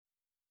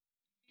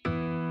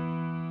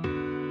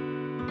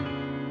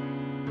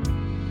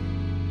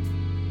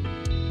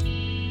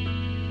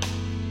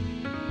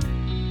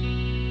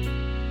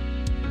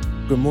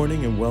Good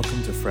morning and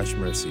welcome to Fresh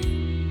Mercy,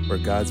 where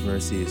God's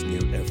mercy is new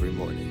every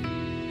morning.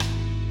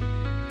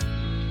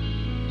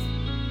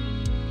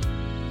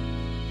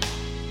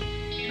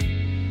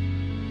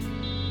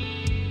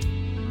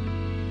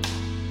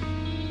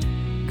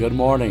 Good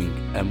morning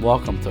and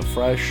welcome to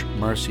Fresh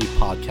Mercy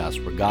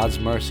Podcast, where God's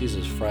mercies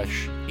is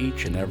fresh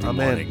each and every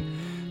morning.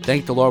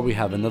 Thank the Lord we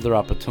have another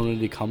opportunity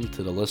to come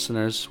to the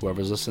listeners,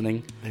 whoever's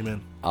listening,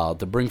 Amen.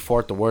 To bring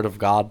forth the Word of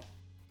God.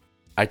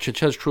 I should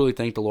just truly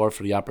thank the Lord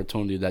for the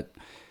opportunity that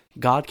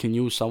God can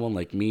use someone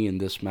like me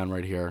and this man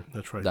right here.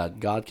 That's right.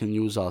 That God can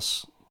use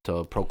us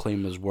to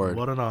proclaim His Word.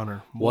 What an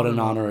honor. What an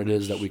honor it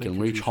is that we can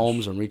reach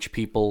homes and reach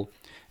people.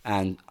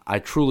 And I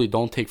truly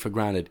don't take for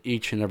granted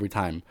each and every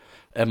time.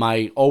 Am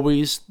I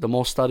always the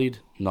most studied?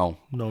 No.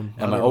 No.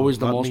 Am I always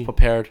the most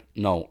prepared?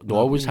 No. Do I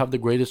always have the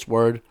greatest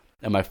word?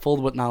 Am I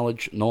filled with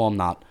knowledge? No, I'm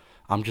not.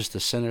 I'm just a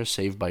sinner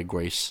saved by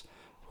grace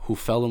who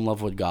fell in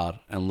love with God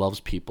and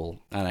loves people.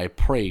 And I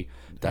pray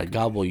that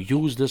God will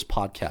use this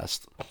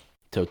podcast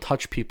to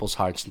touch people's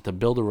hearts and to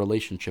build a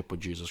relationship with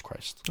Jesus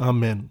Christ.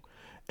 Amen.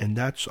 And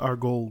that's our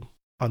goal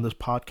on this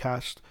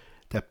podcast,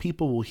 that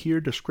people will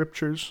hear the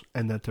scriptures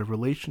and that their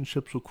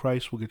relationships with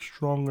Christ will get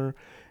stronger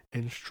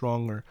and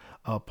stronger.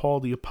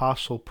 Paul the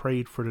Apostle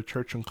prayed for the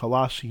church in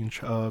Colossians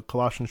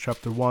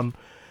chapter 1,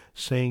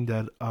 saying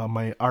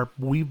that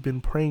we've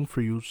been praying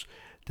for you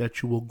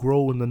that you will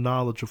grow in the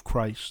knowledge of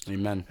Christ.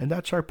 Amen. And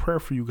that's our prayer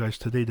for you guys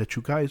today, that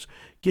you guys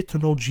get to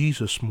know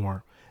Jesus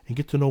more and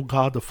get to know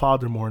God the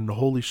Father more and the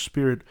Holy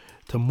Spirit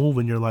to move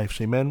in your lives.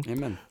 Amen?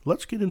 Amen.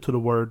 Let's get into the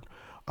Word.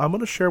 I'm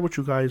going to share with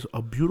you guys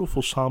a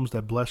beautiful Psalms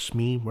that bless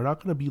me. We're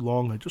not going to be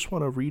long. I just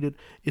want to read it.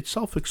 It's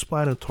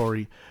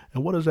self-explanatory.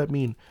 And what does that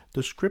mean?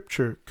 The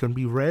scripture can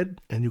be read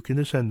and you can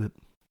just end it.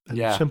 And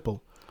it's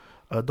simple.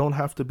 Don't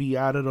have to be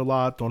added a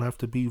lot. Don't have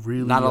to be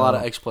really... Not a lot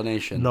of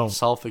explanation. No.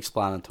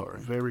 Self-explanatory.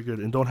 Very good.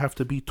 And don't have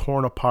to be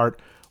torn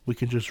apart. We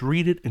can just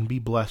read it and be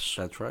blessed.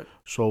 That's right.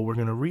 So we're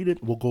going to read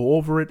it. We'll go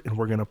over it and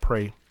we're going to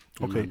pray.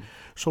 Okay. Amen.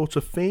 So it's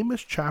a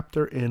famous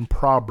chapter in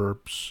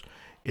Proverbs.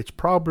 It's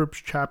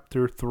Proverbs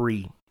chapter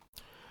 3.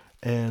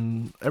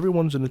 And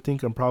everyone's going to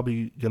think I'm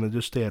probably going to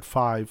just stay at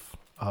 5,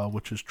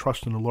 which is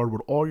trust in the Lord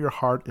with all your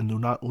heart and do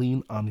not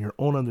lean on your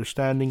own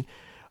understanding.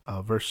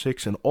 Verse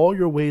 6, in all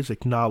your ways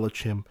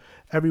acknowledge Him.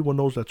 Everyone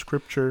knows that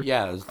scripture.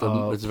 Yeah,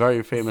 it's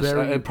very famous.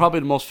 Probably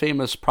the most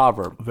famous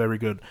proverb. Very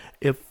good.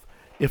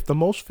 If the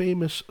most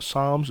famous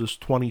Psalms is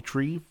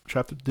 23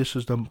 chapter, this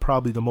is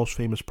probably the most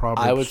famous proverb.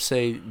 I would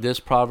say this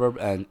proverb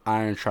and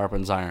iron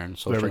sharpens iron.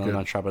 So Very one good.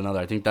 not sharpen another.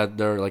 I think that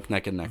they're like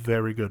neck and neck.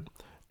 Very good.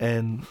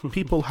 And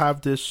people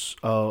have this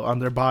on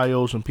their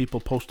bios, and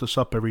people post this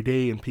up every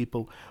day. And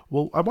people,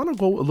 I want to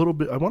go a little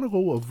bit. I want to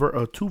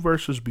go 2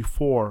 verses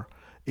before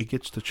it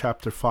gets to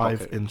chapter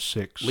 5 and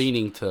 6.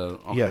 Leaning to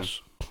Yes.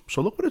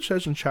 So look what it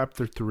says in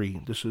chapter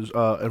 3. This is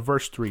at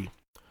verse 3.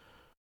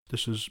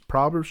 This is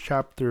Proverbs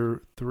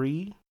chapter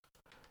 3,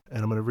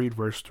 and I'm going to read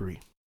verse 3.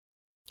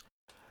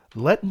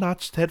 Let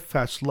not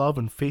steadfast love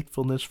and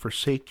faithfulness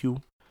forsake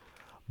you.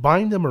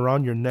 Bind them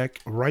around your neck,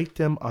 write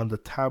them on the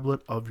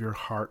tablet of your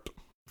heart.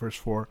 Verse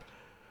 4.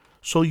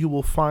 So you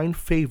will find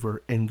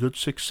favor and good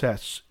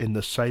success in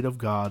the sight of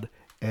God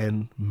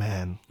and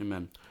man.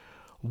 Amen.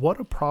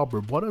 What a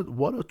proverb, what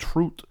a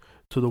truth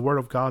to the word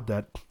of God,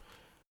 that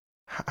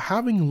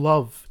having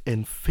love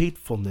and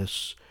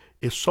faithfulness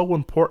is so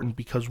important,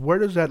 because where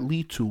does that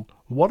lead to?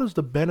 What is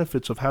the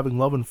benefits of having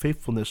love and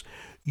faithfulness?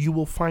 You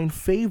will find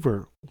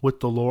favor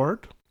with the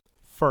Lord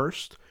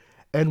first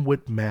and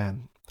with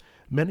man.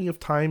 Many of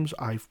times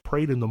I've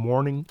prayed in the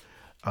morning,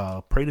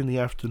 prayed in the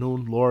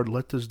afternoon, Lord,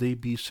 let this day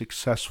be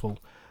successful.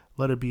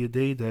 Let it be a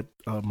day that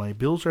my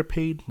bills are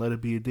paid. Let it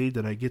be a day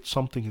that I get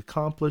something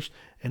accomplished,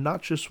 and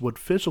not just with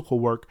physical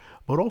work,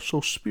 but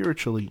also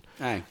spiritually.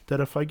 Aye. That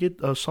if I get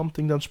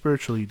something done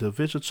spiritually, to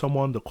visit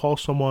someone, to call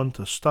someone,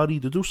 to study,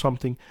 to do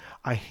something,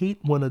 I hate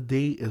when a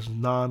day is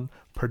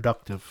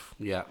non-productive.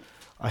 Yeah.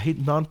 I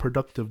hate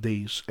non-productive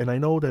days, and I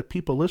know that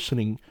people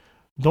listening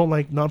don't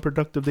like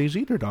non-productive days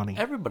either, Donnie.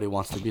 Everybody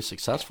wants to be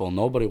successful.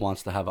 Nobody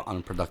wants to have an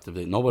unproductive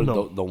day. Nobody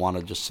don't want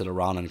to just sit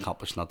around and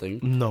accomplish nothing.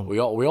 No. We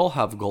all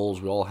have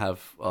goals. We all have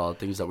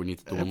things that we need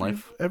to do in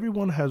life.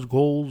 Everyone has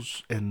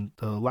goals, and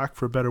lack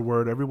for a better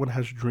word, everyone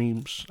has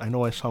dreams. I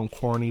know I sound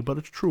corny, but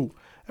it's true.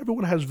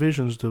 Everyone has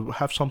visions to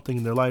have something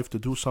in their life, to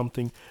do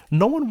something.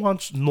 No one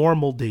wants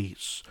normal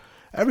days.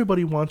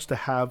 Everybody wants to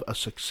have a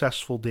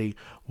successful day.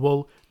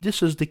 Well,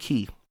 this is the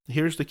key.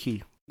 Here's the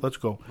key. Let's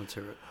go. Let's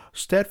hear it.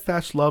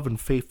 Steadfast love and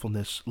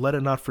faithfulness, let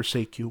it not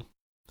forsake you.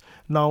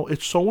 Now,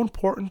 it's so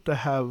important to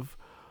have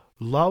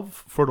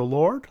love for the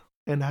Lord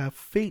and have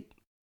faith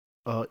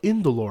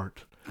in the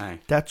Lord. Aye.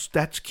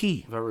 That's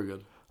key. Very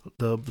good.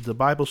 The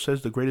Bible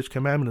says the greatest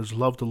commandment is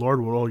love the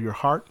Lord with all your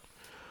heart.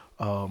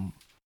 And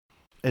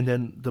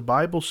then the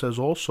Bible says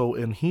also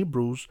in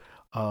Hebrews,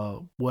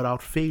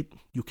 without faith,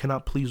 you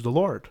cannot please the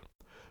Lord.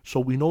 So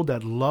we know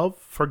that love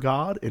for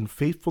God and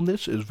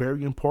faithfulness is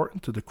very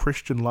important to the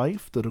Christian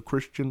life, to the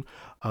Christian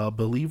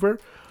believer.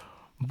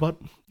 But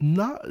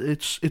not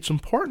it's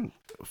important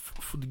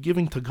for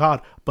giving to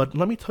God. But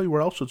let me tell you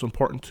where else it's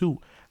important too: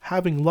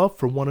 having love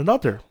for one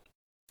another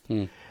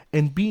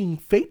and being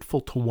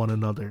faithful to one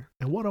another.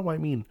 And what do I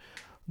mean?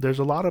 There's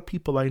a lot of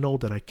people I know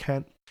that I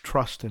can't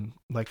trust in.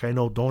 Like I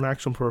know, don't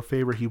ask him for a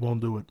favor, he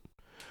won't do it.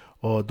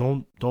 Or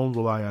don't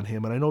rely on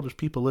him. And I know there's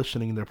people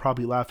listening, and they're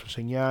probably laughing,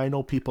 saying, "Yeah, I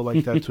know people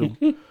like that too."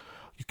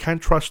 You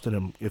can't trust in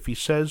him. If he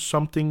says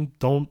something,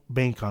 don't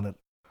bank on it.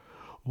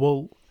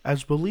 Well,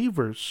 as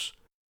believers,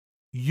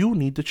 you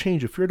need to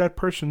change. If you're that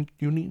person,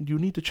 you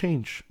need to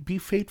change. Be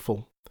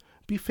faithful.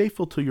 Be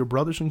faithful to your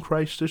brothers in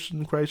Christ, sisters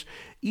in Christ,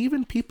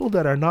 even people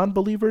that are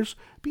non-believers.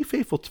 Be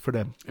faithful for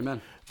them.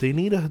 Amen. They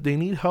need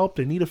help.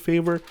 They need a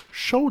favor.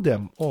 Show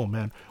them. Oh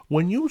man,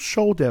 when you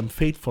show them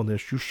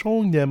faithfulness, you're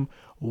showing them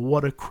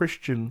what a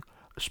Christian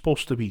is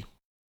supposed to be.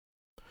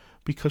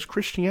 Because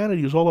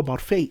Christianity is all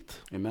about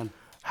faith. Amen.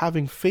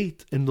 Having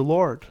faith in the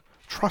Lord,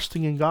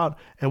 trusting in God,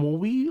 and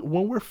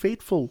when we're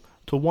faithful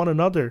to one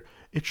another,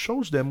 it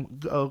shows them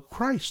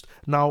Christ.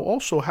 Now,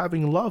 also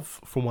having love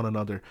for one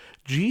another.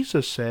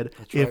 Jesus said,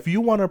 "If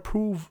you want to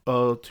prove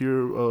that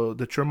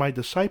you're my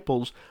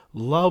disciples,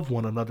 love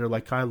one another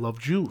like I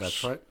loved you."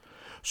 That's right.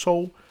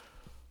 So,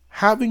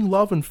 having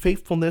love and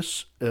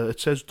faithfulness, it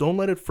says, "Don't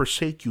let it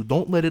forsake you.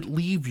 Don't let it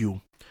leave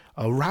you.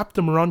 Wrap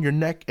them around your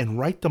neck and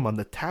write them on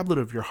the tablet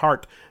of your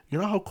heart." You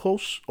know how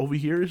close over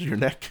here is your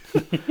neck?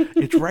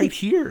 It's right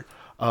here.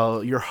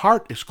 Your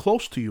heart is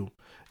close to you.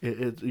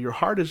 Your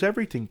heart is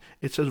everything.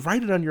 It says,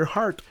 write it on your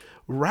heart,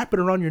 wrap it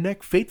around your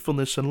neck,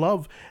 faithfulness and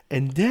love,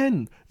 and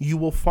then you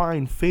will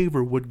find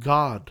favor with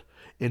God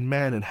and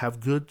man and have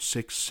good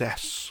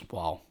success.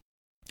 Wow.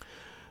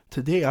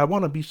 Today, I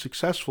want to be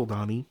successful,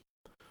 Donnie.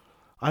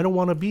 I don't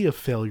want to be a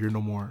failure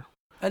no more.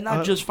 And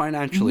not just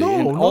financially,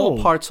 in all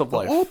parts of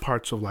life. All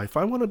parts of life.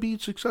 I want to be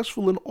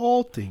successful in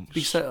all things.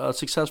 Be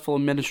successful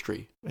in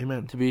ministry.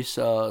 Amen. To be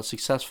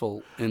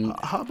successful in...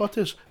 how about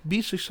this?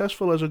 Be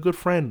successful as a good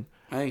friend,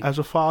 as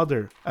a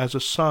father, as a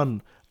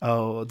son,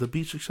 to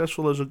be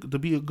successful to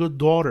be a good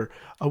daughter,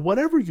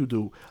 whatever you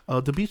do,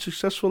 to be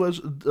successful as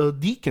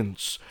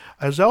deacons,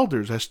 as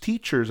elders, as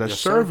teachers, as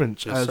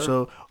servants, as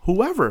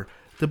whoever,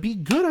 to be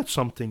good at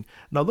something.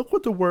 Now look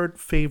what the word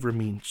favor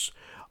means.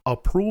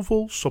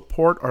 Approval,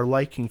 support, or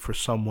liking for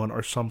someone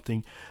or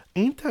something.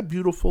 Ain't that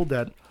beautiful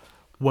that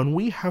when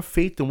we have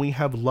faith and we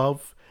have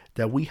love,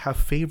 that we have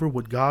favor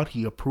with God,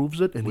 He approves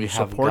it and He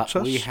supports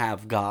us? We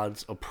have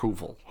God's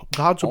approval.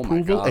 God's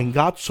approval and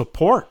God's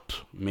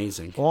support.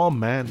 Amazing. Oh,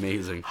 man.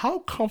 Amazing. How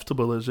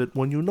comfortable is it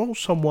when you know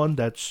someone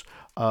that's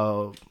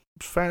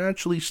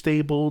financially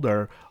stable,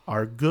 or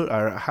are good,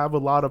 or have a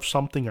lot of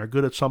something, are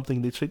good at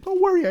something? They say,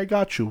 "Don't worry, I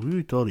got you.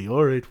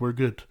 All right, we're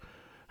good."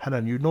 And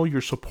then you know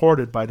you're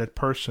supported by that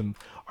person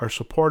or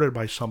supported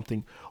by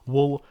something.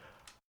 Well,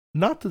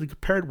 not to be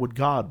compared with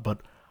God,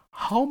 but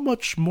how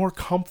much more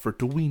comfort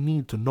do we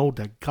need to know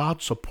that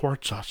God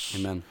supports us?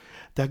 Amen.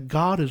 That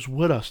God is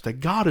with us, that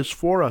God is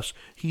for us.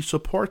 He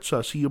supports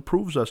us. He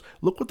approves us.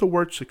 Look what the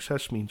word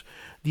success means.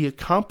 The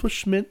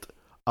accomplishment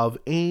of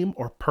aim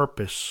or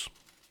purpose.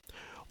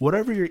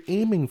 Whatever you're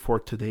aiming for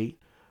today,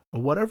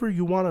 whatever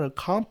you want to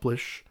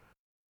accomplish,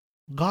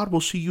 God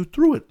will see you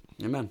through it.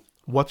 Amen.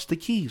 What's the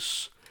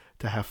keys?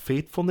 To have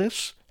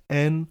faithfulness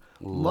and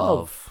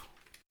love.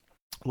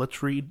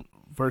 Let's read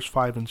verse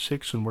 5 and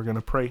 6, and we're going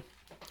to pray.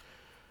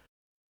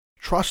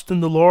 Trust in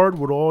the Lord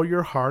with all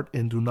your heart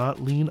and do not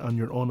lean on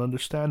your own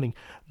understanding.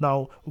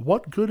 Now,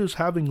 what good is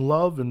having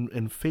love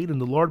and faith in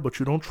the Lord, but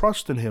you don't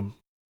trust in Him?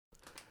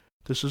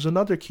 This is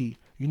another key.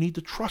 You need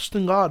to trust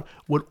in God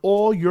with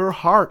all your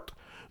heart.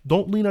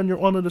 Don't lean on your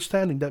own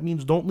understanding. That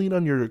means don't lean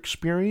on your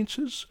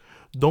experiences.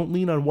 Don't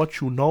lean on what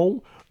you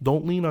know.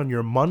 Don't lean on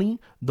your money.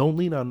 Don't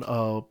lean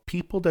on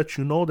people that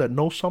you know that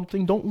know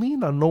something. Don't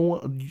lean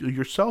on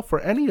yourself or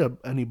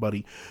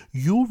anybody.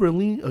 You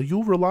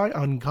rely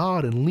on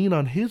God and lean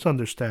on His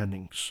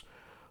understandings.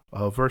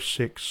 Verse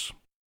 6.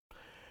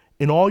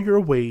 In all your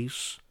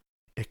ways,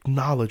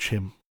 acknowledge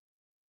Him.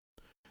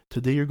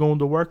 Today you're going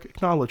to work,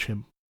 acknowledge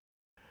Him.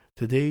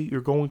 Today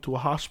you're going to a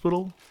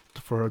hospital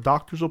for a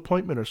doctor's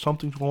appointment or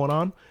something's going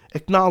on,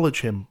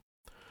 acknowledge Him.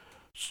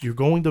 So you're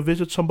going to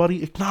visit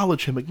somebody,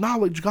 acknowledge Him.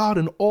 Acknowledge God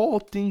in all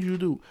things you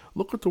do.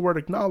 Look what the word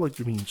acknowledge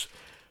means.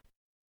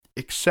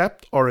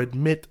 Accept or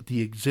admit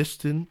the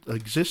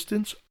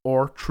existence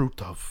or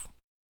truth of.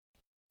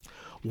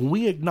 When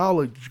we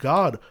acknowledge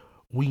God,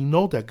 we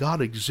know that God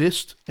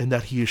exists and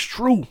that He is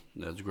true.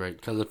 That's great.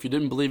 Because if you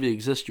didn't believe He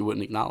exists, you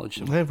wouldn't acknowledge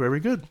Him. Yeah, very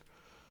good.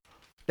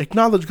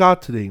 Acknowledge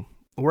God today.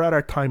 We're at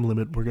our time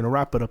limit. We're going to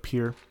wrap it up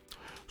here.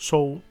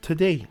 So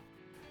today,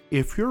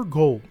 if your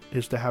goal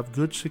is to have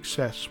good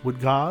success with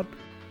God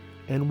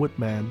and with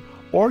man,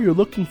 or you're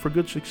looking for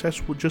good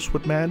success just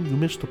with man, you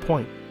missed the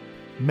point.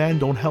 Man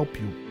don't help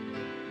you.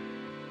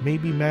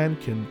 Maybe man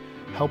can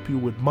help you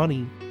with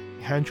money,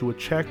 hand you a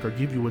check or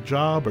give you a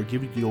job or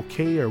give you the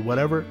okay or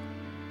whatever,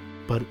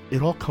 but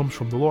it all comes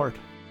from the Lord.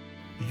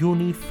 You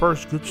need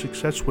first good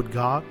success with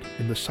God,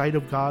 in the sight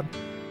of God,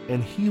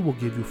 and He will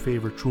give you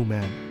favor through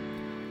man.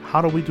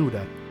 How do we do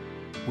that?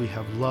 we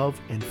have love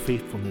and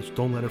faithfulness.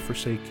 Don't let it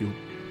forsake you.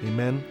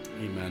 Amen.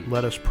 Amen.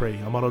 Let us pray.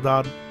 Amado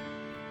God,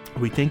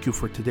 we thank you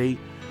for today.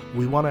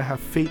 We want to have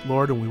faith,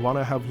 Lord, and we want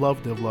to have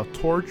love, Devla,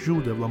 towards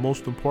you, Devla,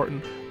 most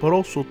important, but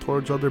also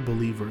towards other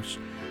believers.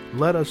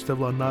 Let us,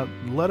 Devla,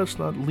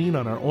 not lean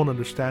on our own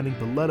understanding,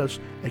 but let us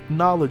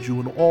acknowledge you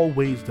in all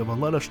ways, Devla.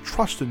 Let us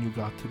trust in you,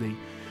 God, today.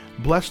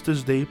 Bless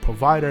this day,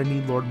 provide our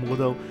need, Lord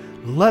Model.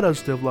 Let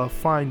us, Devla,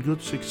 find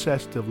good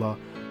success, Devla,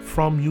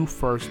 from you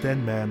first,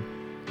 then man.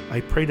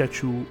 I pray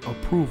that you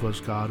approve us,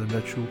 God, and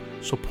that you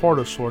support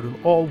us, Lord, in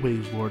all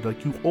ways, Lord,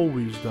 like you've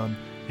always done,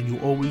 and you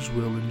always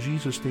will. In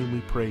Jesus' name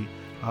we pray.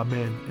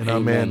 Amen and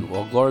amen.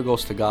 Well, glory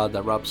goes to God.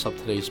 That wraps up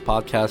today's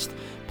podcast.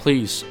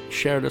 Please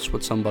share this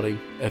with somebody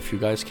if you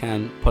guys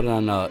can. Put it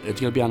on. It's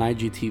going to be on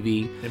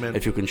IGTV. Amen.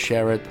 If you can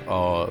share it,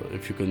 or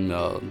if you can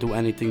do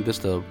anything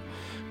just to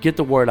get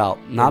the word out.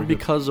 Not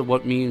because of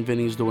what me and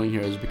Vinny's doing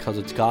here, is because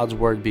it's God's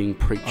word being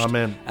preached.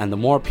 Amen. And the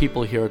more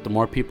people hear it, the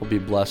more people be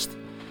blessed.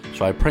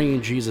 So I pray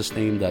in Jesus'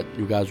 name that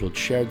you guys will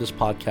share this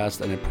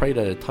podcast, and I pray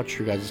that it touched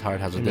your guys' heart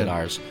as it did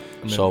ours.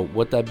 Amen. So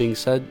with that being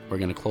said, we're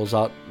going to close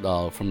out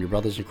from your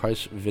brothers in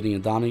Christ, Vinny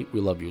and Donnie. We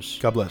love you.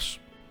 God bless.